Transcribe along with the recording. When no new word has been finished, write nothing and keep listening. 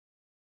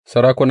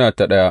Sarakuna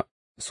ta ɗaya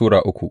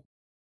Sura uku.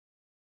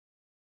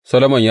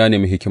 Solomon ya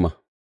nemi hikima.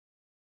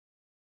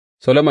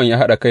 Solomon ya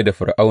haɗa kai da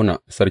Fir'auna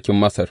sarkin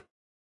Masar,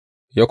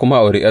 ya kuma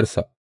auri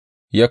 ’yarsa,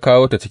 ya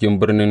kawo ta cikin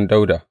birnin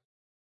Dawuda,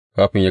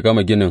 kafin ya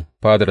gama ginin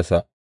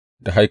fadarsa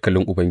da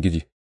haikalin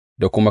Ubangiji,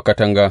 da kuma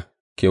katanga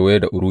kewaye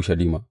da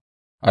Urushalima,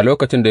 a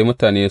lokacin dai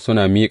mutane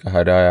suna miƙa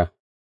hadaya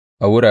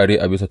a wurare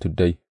a bisa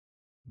tuddai,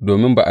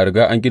 domin ba a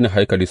riga an gina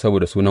haikali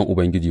saboda Sunan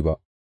Ubangiji ba.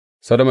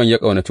 Solomon ya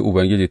ƙaunaci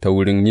Ubangiji ta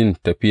wurin yin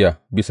tafiya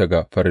bisa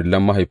ga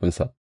farillan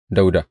mahaifinsa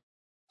Dawuda,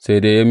 sai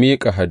dai ya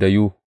miƙa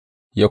hadayu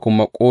ya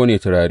kuma ƙone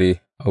turare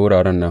a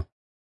wuraren nan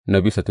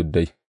na bisa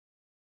tuddai.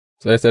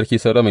 Sai Sarki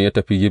Solomon ya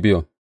tafi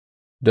Gibeyon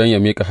don yă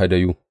miƙa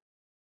hadayu,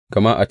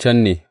 gama a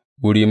can ne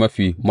wuri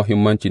mafi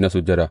muhimmanci na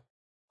sujada,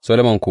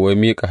 Solomon kuwa ya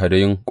miƙa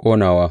hadayun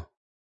ƙonawa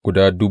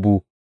guda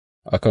 1000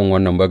 a kan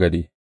wannan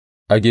bagade.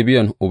 A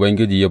Gibeyon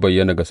Ubangiji ya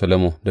bayyana ga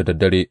Solomon da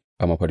daddare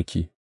a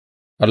mafarki,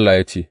 Allah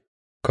ya ce,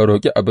 Ka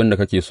roƙi abin da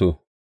kake so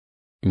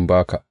in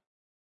ba ka.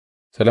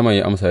 Solomon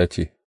ya amsa ya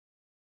ce,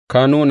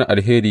 Ka nuna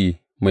alheri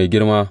mai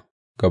girma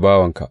ga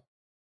bawanka,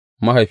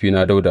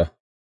 mahaifina Dawuda,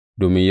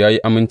 domin ya yi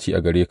aminci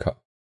a gare ka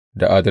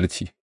da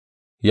adalci,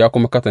 ya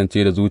kuma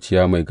kasance da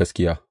zuciya mai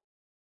gaskiya.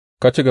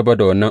 Ka ci gaba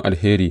da wannan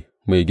alheri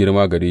mai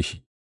girma gare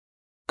shi,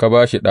 ka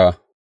ba shi ɗa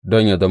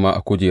don yă zama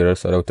a kujerar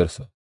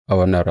sarautarsa a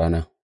wannan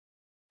rana.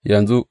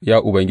 Yanzu,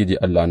 ya Ubangiji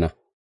Allahna,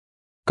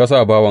 ka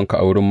sa bawanka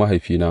a wurin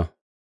mahaifina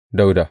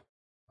Dawuda,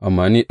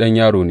 amma ni ɗan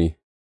yaro ne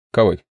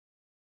kawai,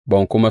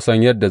 ban kuma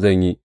san yadda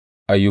zan yi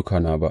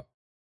ayyukana ba.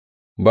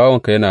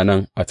 Bawanka yana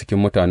nan a cikin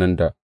mutanen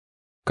da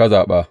ka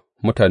zaɓa,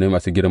 mutane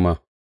masu girma,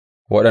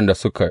 waɗanda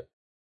suka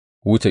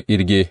wuce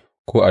ƙirge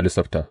ko a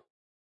lissafta.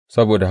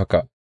 Saboda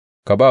haka,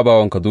 ka ba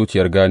bawanka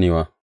zuciyar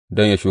ganewa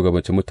don yă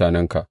shugabanci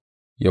mutanenka,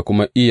 yă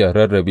kuma iya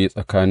rarrabe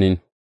tsakanin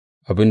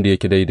abin da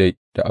yake daidai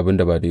da abin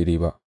da ba daidai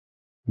ba.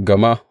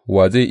 Gama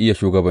wa zai iya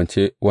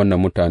shugabance wannan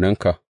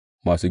mutanenka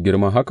masu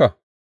girma haka?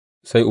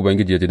 Sai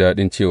Ubangiji ya ji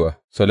daɗin cewa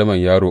Solomon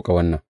ya roƙa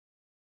wannan,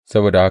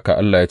 saboda haka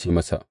Allah ya ce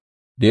masa,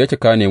 Da yake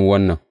ka nemi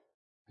wannan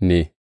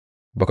ne,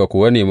 ba ka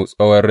kuwa nemi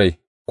tsawon rai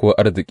ko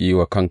arziki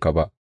wa kanka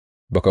ba,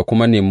 ba ka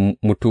kuma nemi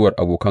mutuwar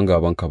abokan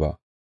gābanka ba,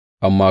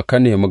 amma ka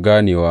nemi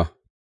ganewa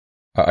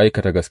a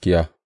aikata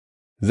gaskiya,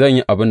 zan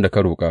yi abin da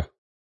ka roƙa,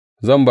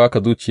 zan ba ka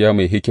zuciya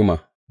mai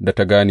hikima da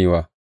ta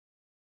ganewa,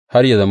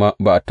 har yă zama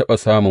ba a taɓa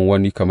samun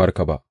wani kamar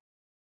ka ba,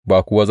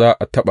 ba kuwa za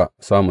a taɓa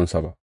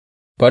samunsa ba.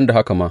 Ban da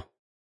haka ma,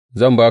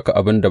 zan ba ka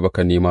abin da ba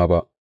ka nema ba,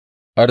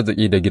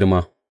 arziki da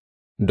girma,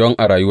 don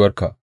a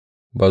rayuwarka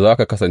ba za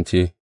ka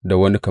kasance da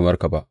wani kamar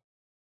ka ba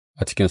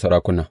a cikin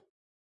sarakuna,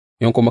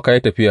 in kuma ka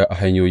yi tafiya a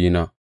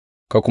hanyoyina,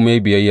 ka kuma yi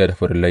biyayya da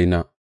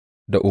farillaina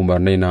da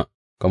umarnaina,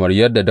 kamar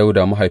yadda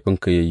Dawuda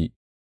mahaifinka ya yi,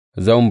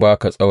 zan ba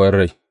ka tsawon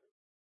rai.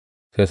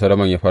 Sai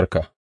Solomon ya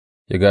farka,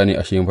 ya gane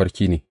ashe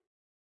mafarki ne,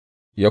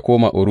 ya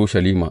koma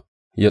Urushalima,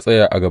 ya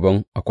tsaya a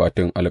gaban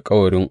akwatin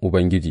alkawarin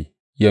Ubangiji,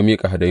 ya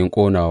miƙa hadayun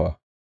ƙonawa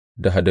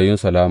da hadayun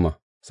salama,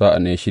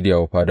 sa'an nan ya shirya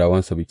wa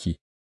fadawansa biki.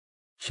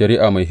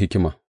 Shari'a mai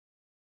hikima.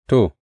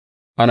 To,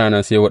 ana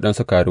nan sai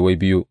waɗansu karuwai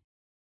biyu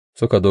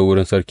suka zo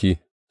wurin sarki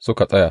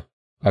suka tsaya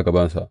a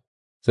gabansa,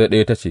 sai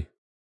ɗaya ta ce,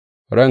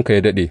 Ranka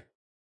yă daɗe,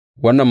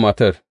 wannan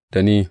matar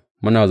da ni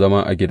muna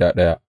zama a gida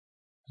ɗaya,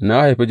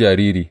 na haifi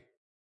jariri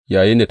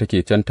yayinda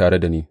take can tare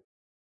da ni,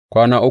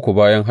 kwana 3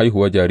 bayan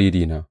haihuwar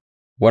jaririna,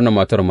 wannan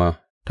matar ma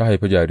ta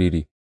haifi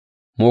jariri,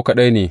 mu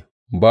kaɗai ne,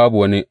 babu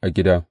wani a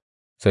gida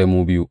sai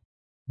mu biyu.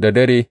 Da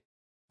dare,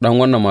 ɗan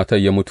wannan matar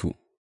ya mutu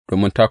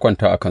domin ta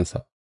kwanta a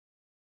kansa,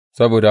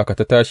 saboda haka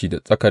ta tashi da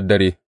tsakar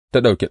dare ta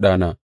ɗauki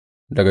ɗana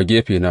daga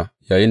gefena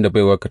yayinda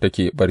baiwarka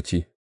take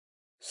barci,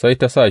 sai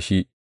ta sa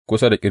shi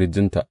kusa da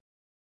ƙirjinta,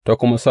 ta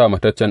kuma sa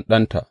mataccen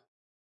ɗanta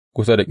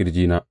kusa da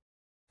ƙirjina.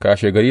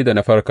 Kashegari da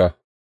na farka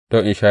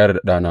don in shayar da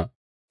ɗana,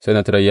 sai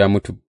na tarar ya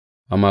mutu,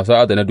 amma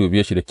sa'ad da na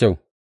dube shi da kyau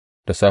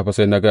da safe,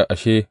 sai na ga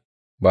ashe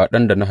ba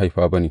ɗan da na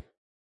haifa ba ne.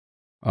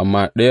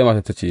 Amma ɗaya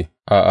matar ta ce,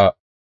 A'a,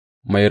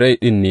 mai rai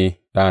ɗin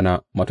ne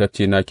ɗana,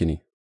 matacce naki ne.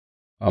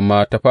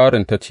 Amma ta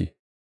farin ta ce,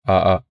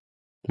 A'a,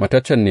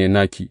 mataccen ne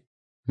naki,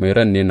 mai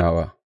ran ne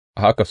nawa.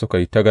 A haka suka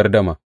yi ta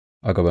gardama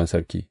a gaban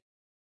sarki.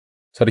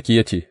 Sarki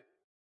ya ce,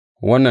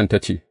 Wannan ta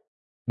ce,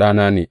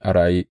 Ɗana ne a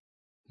raye,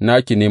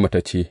 naki ne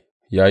matacce,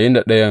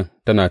 yayinda ɗayan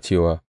tana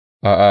cewa,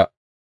 A'a,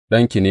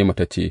 ɗanki ne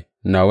matacce,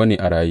 nawa ne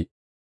a raye.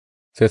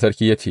 Sai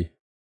sarki ya ce,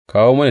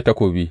 Kawo mani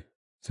takobi.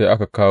 Sai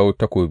aka kawo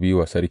takobi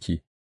wa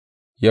sarki,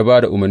 ya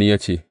ba da umarni ya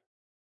ce,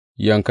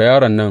 Yanka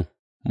yaron nan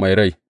mai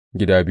rai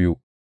gida biyu,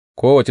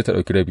 kowace ta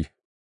ɗauki rabi.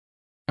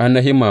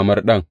 Ainihin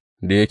mamar ɗan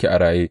da yake a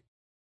raye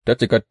ta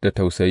cika da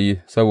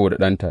tausayi saboda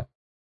ɗanta,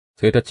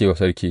 sai ta ce wa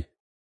sarki,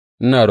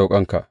 Ina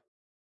roƙonka,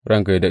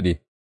 ranka yă daɗe,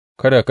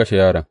 kada ka kashe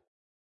yaron,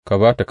 ka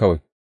ba ta kawai.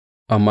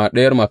 Amma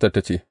ɗayar matar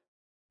ta ce,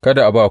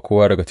 Kada a ba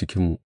kowa daga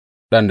cikinmu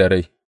ɗan da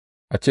rai,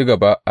 a ci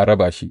gaba a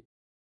raba shi.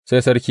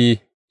 Sai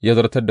sarki ya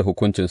zartar da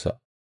hukuncinsa,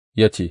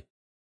 ya ce,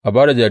 A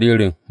ba da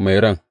jaririn mai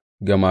ran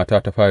ga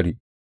mata ta fari,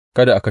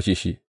 kada a kashe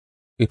shi,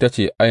 ita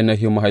ce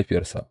ainihin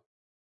mahaifiyarsa.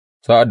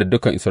 Sa'ad da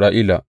dukan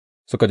Isra'ila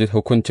suka ji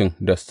hukuncin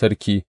da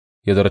sarki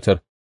ya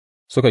zartar,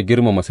 suka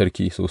girmama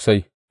sarki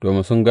sosai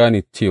domin sun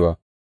gane cewa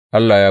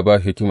Allah ya ba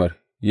shi hikimar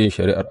yin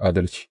shari'ar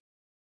adalci.